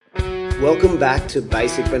Welcome back to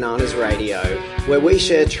Basic Bananas Radio, where we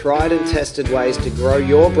share tried and tested ways to grow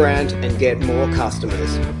your brand and get more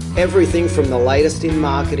customers. Everything from the latest in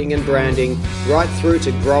marketing and branding, right through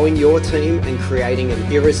to growing your team and creating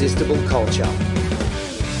an irresistible culture.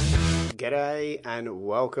 G'day and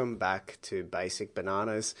welcome back to Basic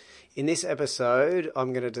Bananas. In this episode,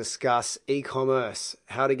 I'm going to discuss e-commerce,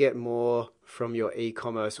 how to get more from your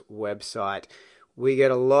e-commerce website. We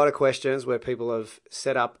get a lot of questions where people have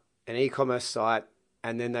set up an e-commerce site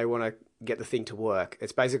and then they want to get the thing to work.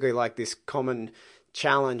 It's basically like this common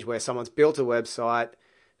challenge where someone's built a website,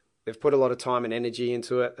 they've put a lot of time and energy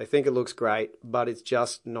into it, they think it looks great, but it's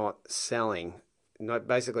just not selling.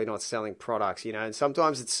 Basically not selling products, and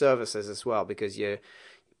sometimes it's services as well, because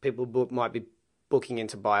people might be booking in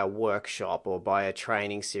to buy a workshop or buy a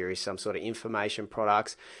training series, some sort of information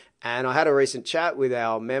products. And I had a recent chat with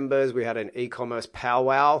our members. We had an e-commerce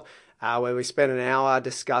powwow where we spent an hour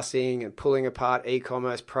discussing and pulling apart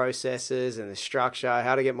e-commerce processes and the structure,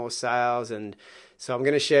 how to get more sales. And so I'm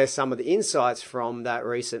going to share some of the insights from that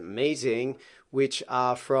recent meeting, which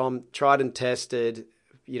are from tried and tested,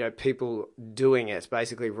 people doing it,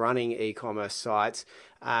 basically running e-commerce sites.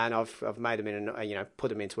 And I've made them put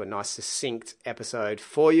them into a nice succinct episode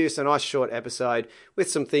for you. So a nice short episode with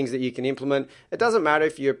some things that you can implement. It doesn't matter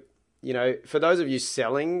if you're, for those of you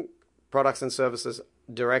selling products and services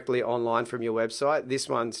directly online from your website, this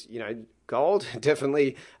one's, gold,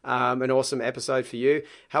 definitely an awesome episode for you.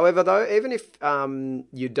 However, though, even if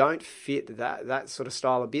you don't fit that sort of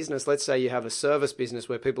style of business, let's say you have a service business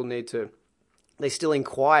where people they still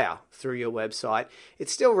inquire through your website,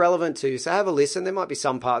 it's still relevant to you. So have a listen. There might be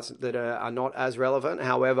some parts that are not as relevant.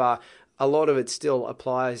 However, a lot of it still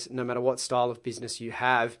applies no matter what style of business you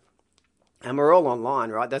have. And we're all online,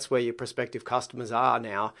 right? That's where your prospective customers are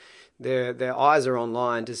now. Their eyes are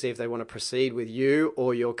online to see if they want to proceed with you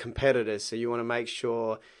or your competitors. So you want to make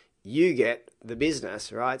sure you get the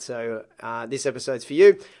business, right? So this episode's for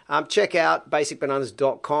you. Check out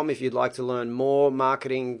basicbananas.com if you'd like to learn more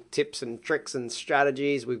marketing tips and tricks and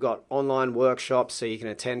strategies. We've got online workshops so you can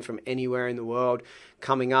attend from anywhere in the world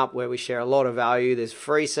coming up, where we share a lot of value. There's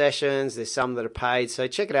free sessions, there's some that are paid. So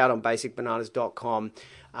check it out on basicbananas.com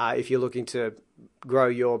if you're looking to grow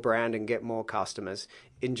your brand and get more customers.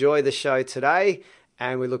 Enjoy the show today,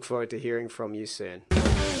 and we look forward to hearing from you soon.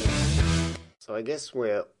 So I guess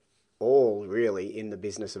we're all really in the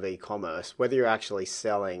business of e-commerce, whether you're actually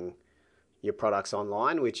selling your products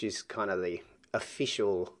online, which is kind of the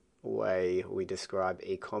official way we describe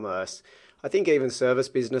e-commerce. I think even service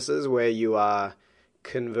businesses where you are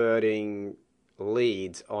converting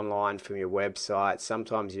leads online from your website.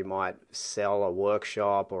 Sometimes you might sell a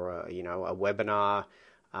workshop or a webinar.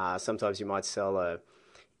 Sometimes you might sell a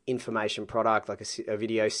information product like a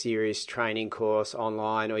video series, training course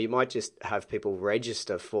online, or you might just have people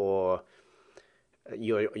register for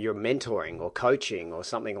your mentoring or coaching or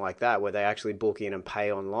something like that, where they actually book in and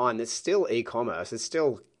pay online. It's still e-commerce. It's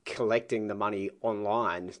still collecting the money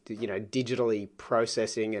online, digitally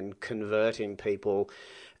processing and converting people.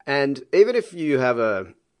 And even if you have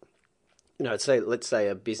let's say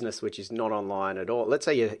a business which is not online at all. Let's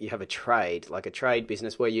say you have a trade, like a trade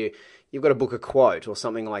business where you've got to book a quote or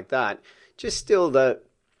something like that. Just still the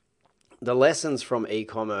lessons from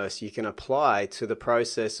e-commerce you can apply to the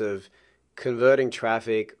process of converting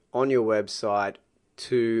traffic on your website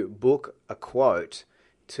to book a quote,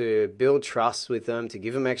 to build trust with them, to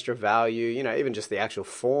give them extra value, even just the actual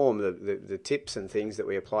form, the tips and things that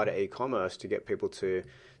we apply to e-commerce to get people to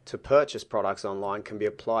purchase products online can be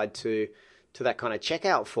applied to that kind of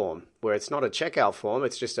checkout form, where it's not a checkout form,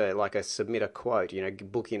 it's just like a submit a quote,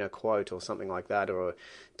 book in a quote or something like that, or a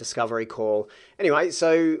discovery call. Anyway,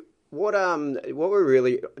 so what we're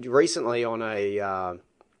really recently on a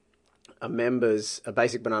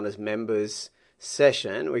Basic Bananas members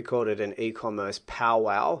session, we called it an e-commerce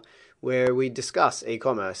powwow, where we discuss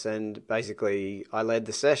e-commerce. And basically I led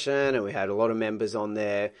the session and we had a lot of members on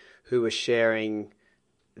there who were sharing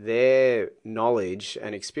their knowledge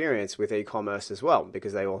and experience with e-commerce as well,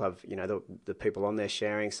 because they all have, the people on there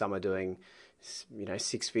sharing, some are doing,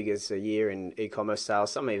 6 figures a year in e-commerce sales,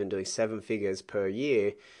 some are even doing 7 figures per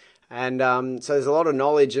year. And so there's a lot of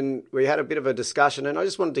knowledge, and we had a bit of a discussion, and I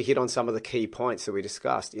just wanted to hit on some of the key points that we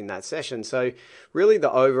discussed in that session. So really the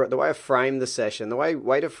way I framed the session, the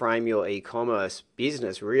way to frame your e-commerce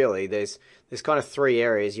business, really, there's kind of 3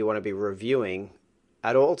 areas you want to be reviewing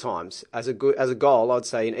at all times. As a goal, I'd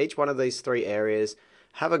say in each one of these 3 areas,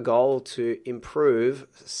 have a goal to improve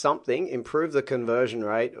the conversion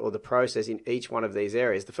rate or the process in each one of these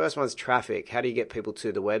areas. The first one's traffic. How do you get people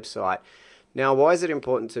to the website? Now, why is it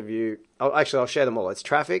important to view? I'll share them all. It's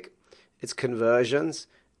traffic, it's conversions,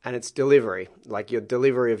 and it's delivery, like your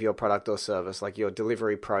delivery of your product or service, like your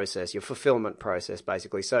delivery process, your fulfillment process,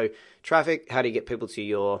 basically. So traffic, how do you get people to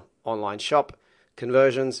your online shop?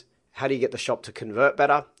 Conversions, how do you get the shop to convert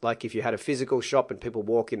better? Like if you had a physical shop and people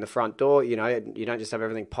walk in the front door, you don't just have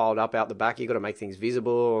everything piled up out the back. You've got to make things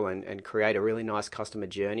visible and create a really nice customer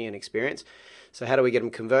journey and experience. So how do we get them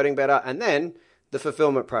converting better? And then the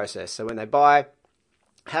fulfillment process. So when they buy,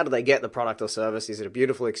 how do they get the product or service? Is it a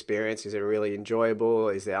beautiful experience? Is it really enjoyable?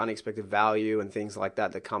 Is there unexpected value and things like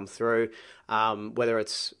that that come through? Whether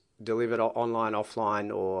it's delivered online,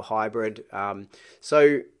 offline, or hybrid.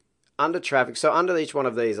 So under traffic, so under each one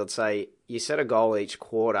of these, I'd say you set a goal each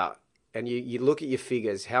quarter and you look at your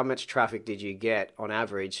figures. How much traffic did you get on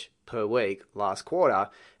average per week last quarter?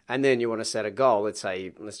 And then you want to set a goal.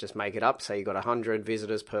 Let's just make it up. Say you got 100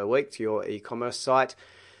 visitors per week to your e-commerce site.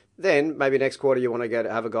 Then maybe next quarter you want to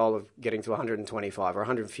have a goal of getting to 125 or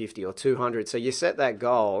 150 or 200. So you set that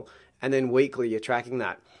goal, and then weekly you're tracking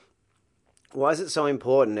that. Why is it so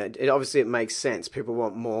important? It obviously it makes sense. People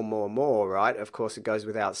want more, right? Of course, it goes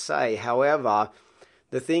without say. However,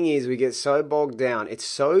 the thing is, we get so bogged down. It's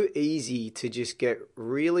so easy to just get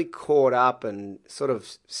really caught up and sort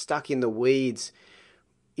of stuck in the weeds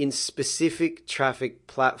in specific traffic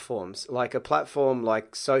platforms, like a platform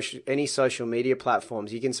like any social media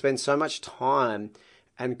platforms. You can spend so much time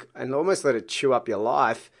and almost let it chew up your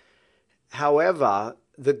life. However,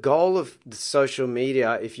 the goal of the social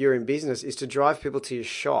media, if you're in business, is to drive people to your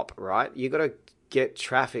shop, right? You got to get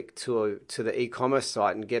traffic to the e-commerce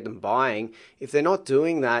site and get them buying. If they're not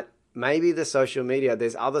doing that, maybe the social media,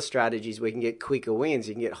 there's other strategies where you can get quicker wins.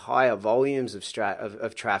 You can get higher volumes of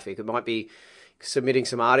traffic. It might be submitting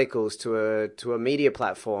some articles to a media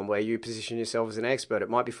platform where you position yourself as an expert. It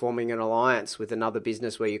might be forming an alliance with another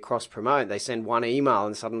business where you cross-promote. They send one email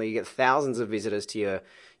and suddenly you get thousands of visitors to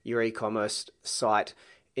your e-commerce site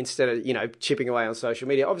instead of, chipping away on social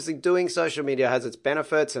media. Obviously, doing social media has its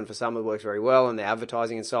benefits, and for some it works very well, and the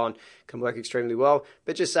advertising and so on can work extremely well.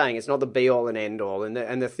 But just saying, it's not the be-all and end-all.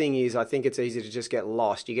 And the thing is, I think it's easy to just get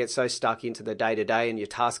lost. You get so stuck into the day-to-day, and your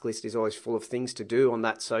task list is always full of things to do on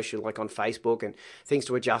that social, like on Facebook, and things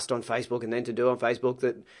to adjust on Facebook and then to do on Facebook,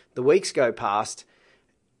 that the weeks go past,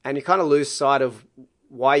 and you kind of lose sight of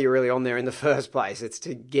why you're really on there in the first place. It's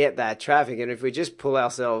to get that traffic. And if we just pull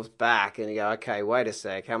ourselves back and go, okay, wait a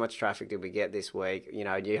sec, how much traffic did we get this week?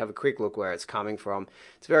 Do you have a quick look where it's coming from?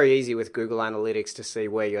 It's very easy with Google Analytics to see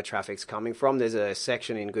where your traffic's coming from. There's a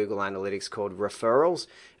section in Google Analytics called referrals,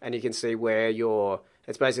 and you can see where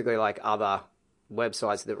it's basically like other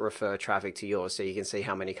websites that refer traffic to yours, so you can see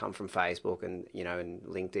how many come from Facebook and and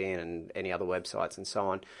LinkedIn and any other websites and so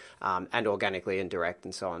on, and organically and direct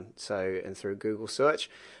and so on, and through Google search.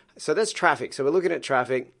 So that's traffic. So we're looking at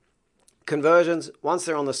traffic. Conversions, once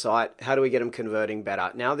they're on the site, how do we get them converting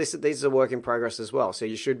better? Now these are a work in progress as well. So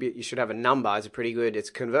you should have a number. It's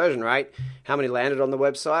conversion rate, how many landed on the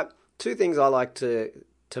website. Two things I like to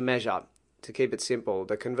measure to keep it simple: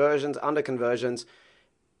 the conversions, under conversions,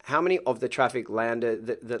 how many of the traffic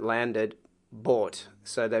that landed bought?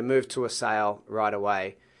 So they moved to a sale right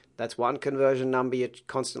away. That's one conversion number you're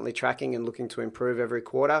constantly tracking and looking to improve every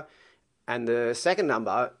quarter. And the second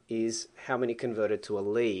number is how many converted to a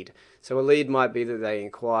lead. So a lead might be that they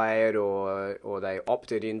inquired or they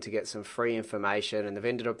opted in to get some free information and they've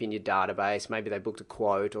ended up in your database. Maybe they booked a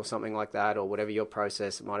quote or something like that, or whatever your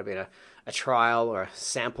process. It might have been a trial or a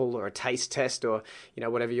sample or a taste test, or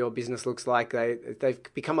whatever your business looks like. They've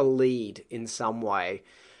become a lead in some way.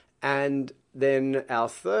 And then our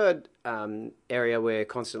third area we're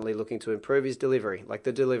constantly looking to improve is delivery, like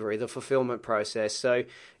the fulfillment process. So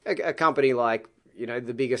a company like,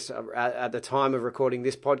 the biggest at the time of recording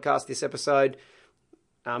this podcast, this episode,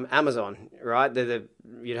 Amazon, right?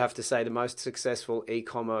 You'd have to say the most successful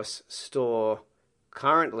e-commerce store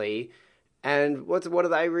currently. And what are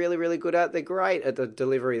they really, really good at? They're great at the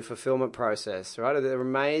delivery, the fulfillment process, right? They're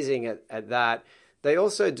amazing at that. They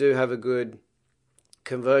also do have a good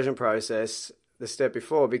conversion process the step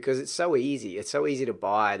before, because it's so easy. It's so easy to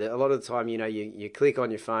buy. A lot of the time, you click on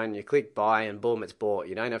your phone, you click buy, and boom, it's bought.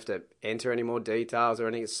 You don't have to enter any more details or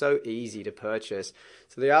anything. It's so easy to purchase.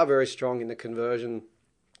 So they are very strong in the conversion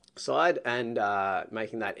side and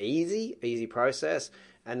making that easy process,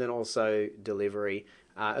 and then also delivery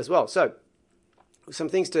as well. So some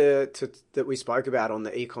things that we spoke about on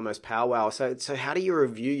the e-commerce powwow. So how do you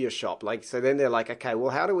review your shop? So then they're like, okay, well,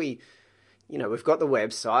 how do we, we've got the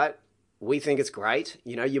website. We think it's great.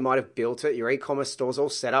 You might have built it. Your e-commerce store's all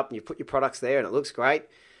set up and you put your products there and it looks great.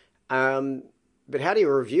 But how do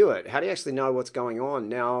you review it? How do you actually know what's going on?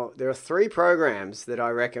 Now, there are 3 programs that I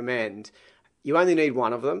recommend. You only need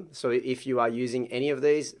one of them. So if you are using any of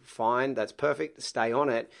these, fine, that's perfect. Stay on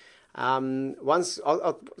it.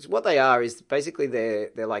 What they are is basically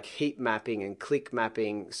they're like heat mapping and click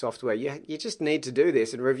mapping software. You just need to do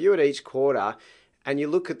this and review it each quarter, and you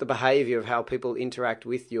look at the behavior of how people interact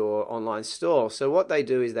with your online store. So what they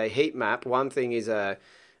do is they heat map. One thing is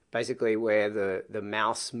basically where the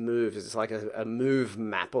mouse moves. It's like a move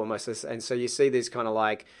map almost. And so you see this kind of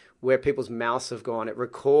like where people's mouse have gone. It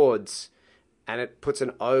records and it puts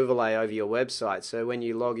an overlay over your website. So when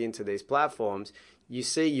you log into these platforms, you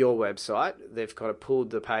see your website. They've kind of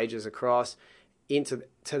pulled the pages across into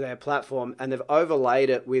their platform, and they've overlaid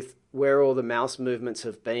it with where all the mouse movements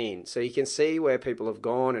have been. So you can see where people have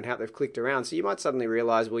gone and how they've clicked around. So you might suddenly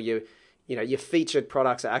realize, well, your featured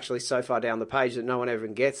products are actually so far down the page that no one ever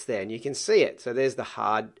gets there, and you can see it. So there's the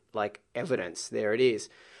hard evidence. There it is.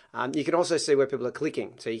 You can also see where people are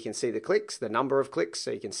clicking. So you can see the clicks, the number of clicks.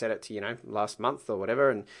 So you can set it to, last month or whatever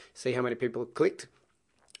and see how many people have clicked.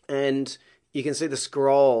 And you can see the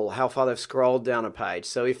scroll, how far they've scrolled down a page.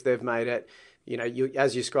 So if they've made it,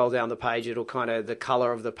 as you scroll down the page, it'll the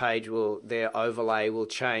color of the page their overlay will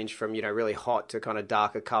change from, really hot to kind of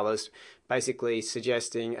darker colors, basically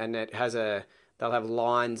suggesting, and they'll have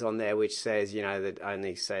lines on there which says, that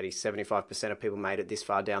only 75% of people made it this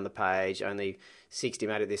far down the page, only 60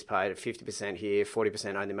 made it this page, 50% here,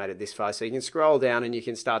 40% only made it this far. So you can scroll down and you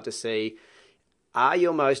can start to see, are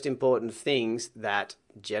your most important things that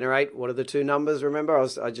generate, what are the two numbers? Remember,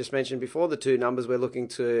 I just mentioned before, the two numbers we're looking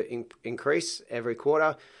to increase every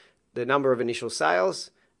quarter, the number of initial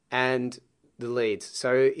sales and the leads.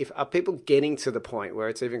 So are people getting to the point where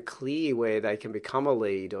it's even clear where they can become a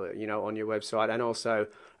lead or, on your website, and also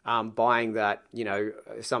buying that,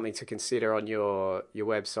 something to consider on your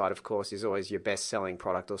website, of course, is always your best selling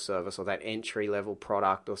product or service, or that entry level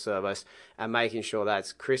product or service, and making sure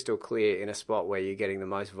that's crystal clear in a spot where you're getting the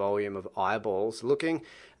most volume of eyeballs looking.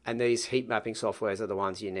 And these heat mapping softwares are the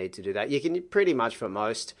ones you need to do that. You can pretty much, for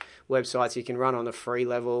most websites, you can run on the free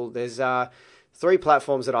level. There's 3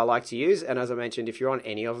 platforms that I like to use, and as I mentioned, if you're on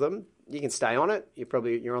any of them, you can stay on it.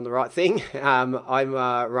 You're on the right thing. I'm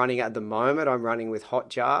running at the moment. I'm running with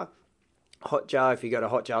Hotjar. Hotjar, if you go to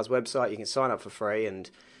Hotjar's website, you can sign up for free, and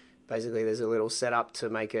basically there's a little setup to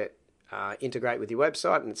make it integrate with your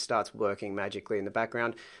website, and it starts working magically in the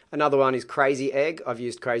background. Another one is Crazy Egg. I've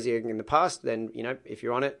used Crazy Egg in the past. Then, if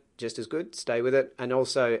you're on it, just as good, stay with it. And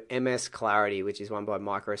also MS Clarity, which is one by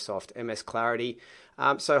Microsoft, MS Clarity.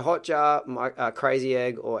 So Hotjar, Crazy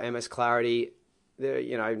Egg, or MS Clarity,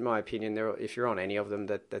 in my opinion, if you're on any of them,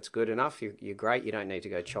 that's good enough. You're great. You don't need to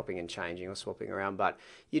go chopping and changing or swapping around, but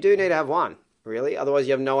you do need to have one, really. Otherwise,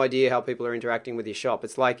 you have no idea how people are interacting with your shop.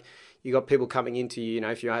 It's like you got people coming into you,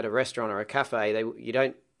 if you had a restaurant or a cafe, you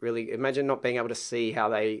don't really imagine not being able to see how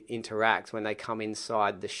they interact when they come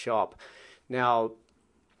inside the shop. Now,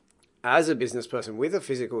 as a business person with a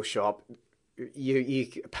physical shop, you're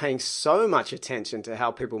paying so much attention to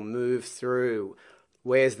how people move through.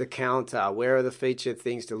 Where's the counter? Where are the featured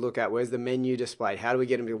things to look at? Where's the menu displayed? How do we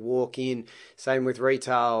get them to walk in? Same with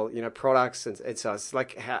retail, products. And so it's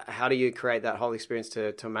like, how do you create that whole experience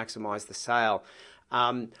to maximize the sale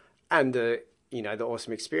and the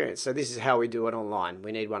awesome experience? So this is how we do it online.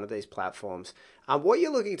 We need one of these platforms. What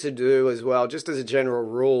you're looking to do as well, just as a general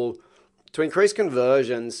rule, to increase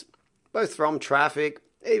conversions, both from traffic,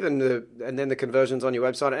 and then the conversions on your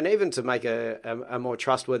website, and even to make a more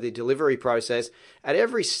trustworthy delivery process at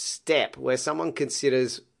every step where someone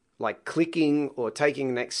considers like clicking or taking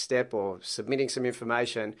the next step or submitting some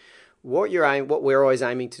information. What we're always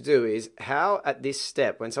aiming to do is how at this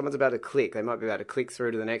step, when someone's about to click, they might be about to click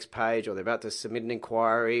through to the next page, or they're about to submit an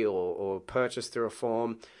inquiry or purchase through a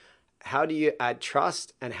form. How do you add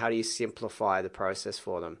trust, and how do you simplify the process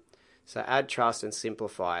for them? So add trust and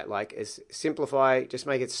simplify. Simplify, just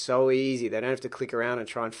make it so easy. They don't have to click around and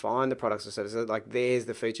try and find the products or services. Like there's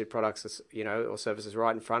the featured products, or services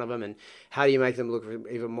right in front of them. And how do you make them look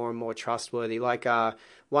even more and more trustworthy?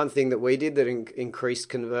 One thing that we did that increased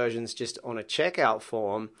conversions just on a checkout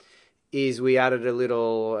form is we added a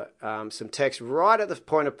little, some text right at the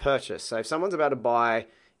point of purchase. So if someone's about to buy,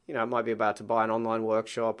 might be about to buy an online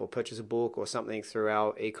workshop or purchase a book or something through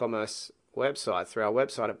our e-commerce website, through our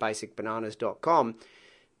website at basicbananas.com,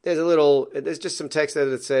 there's just some text there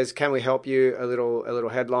that says, can we help you? A little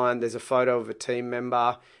headline. There's a photo of a team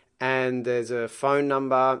member, and there's a phone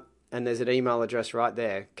number, and there's an email address right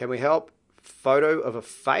there. Can we help? Photo of a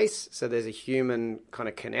face. So there's a human kind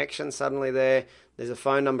of connection suddenly there. There's a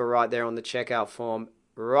phone number right there on the checkout form,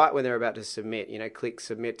 right when they're about to submit, click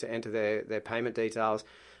submit to enter their payment details.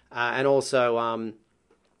 And also,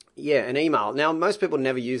 Yeah, an email. Now, most people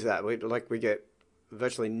never use that. We get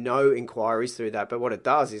virtually no inquiries through that. But what it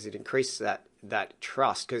does is it increases that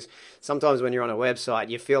trust, because sometimes when you're on a website,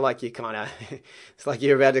 you feel like you kind of it's like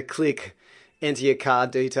you're about to click enter your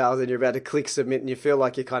card details and you're about to click submit, and you feel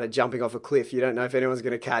like you're kind of jumping off a cliff. You don't know if anyone's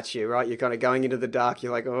going to catch you, right? You're kind of going into the dark.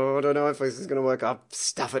 You're like, oh, I don't know if this is going to work. I'll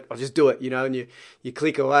stuff it. I'll just do it, and you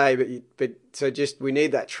click away. We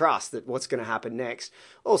need that trust that what's going to happen next.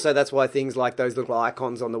 Also, that's why things like those little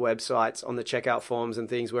icons on the websites, on the checkout forms and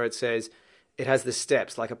things where it says, it has the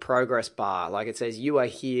steps, like a progress bar. Like it says, you are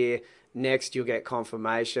here. Next, you'll get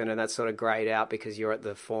confirmation, and that's sort of grayed out because you're at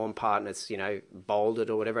the form part and it's, bolded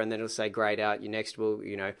or whatever. And then it'll say grayed out. Your next will,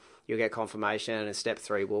 you'll get confirmation. And step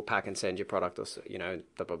 3, we'll pack and send your product or,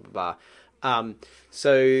 blah, blah, blah, blah.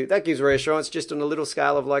 So that gives reassurance just on a little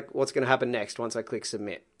scale of like what's going to happen next once I click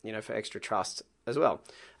submit, for extra trust as well.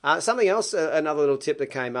 Something else, another little tip that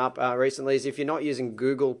came up recently is if you're not using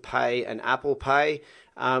Google Pay and Apple Pay,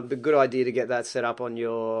 a good idea to get that set up on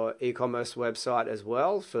your e-commerce website as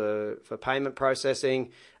well for payment processing.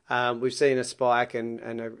 We've seen a spike,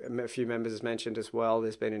 and a few members has mentioned as well,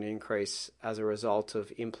 there's been an increase as a result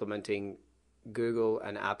of implementing Google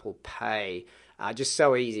and Apple Pay. Just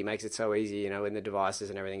so easy, makes it so easy, in the devices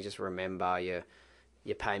and everything. Just remember your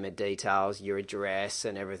payment details, your address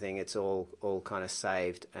and everything. It's all kind of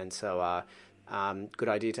saved. And so good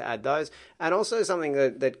idea to add those. And also something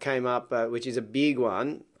that came up, which is a big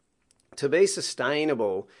one, to be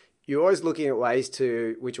sustainable, you're always looking at ways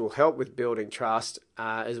which will help with building trust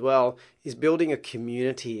as well, is building a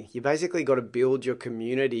community. You basically got to build your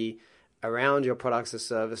community around your products or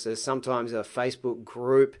services. Sometimes a Facebook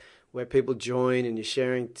group where people join and you're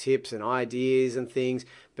sharing tips and ideas and things,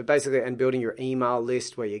 but basically, and building your email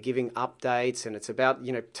list where you're giving updates, and it's about,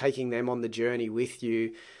 taking them on the journey with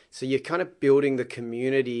you. So you're kind of building the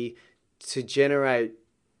community to generate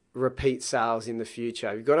repeat sales in the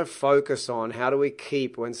future. You've got to focus on how do we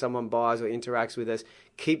keep, when someone buys or interacts with us,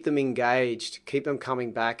 keep them engaged, keep them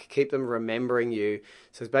coming back, keep them remembering you.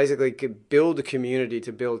 So it's basically build a community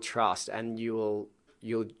to build trust, and your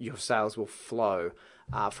sales will flow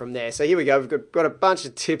from there. So here we go. We've got a bunch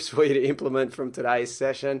of tips for you to implement from today's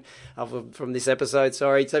session, from this episode,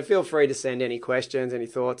 sorry. So feel free to send any questions, any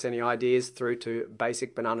thoughts, any ideas through to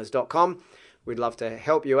basicbananas.com. We'd love to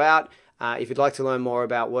help you out. If you'd like to learn more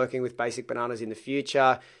about working with Basic Bananas in the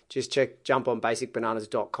future, just jump on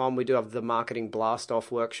basicbananas.com. We do have the Marketing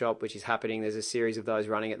Blast-Off workshop, which is happening. There's a series of those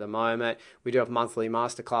running at the moment. We do have monthly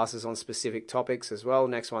masterclasses on specific topics as well.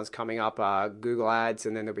 Next one's coming up, Google ads,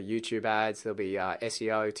 and then there'll be YouTube ads. There'll be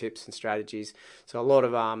SEO tips and strategies. So a lot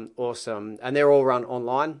of awesome, and they're all run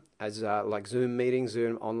online as like Zoom meetings,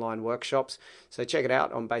 Zoom online workshops. So check it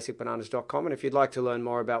out on basicbananas.com. And if you'd like to learn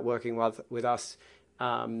more about working with us,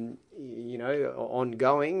 ongoing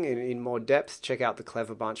in more depth, check out the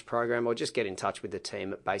Clever Bunch program, or just get in touch with the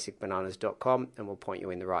team at basicbananas.com and we'll point you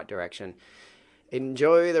in the right direction.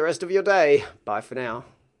 Enjoy the rest of your day. Bye for now.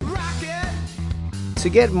 To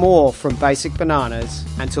get more from Basic Bananas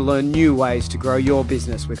and to learn new ways to grow your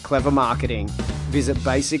business with clever marketing, visit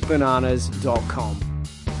basicbananas.com.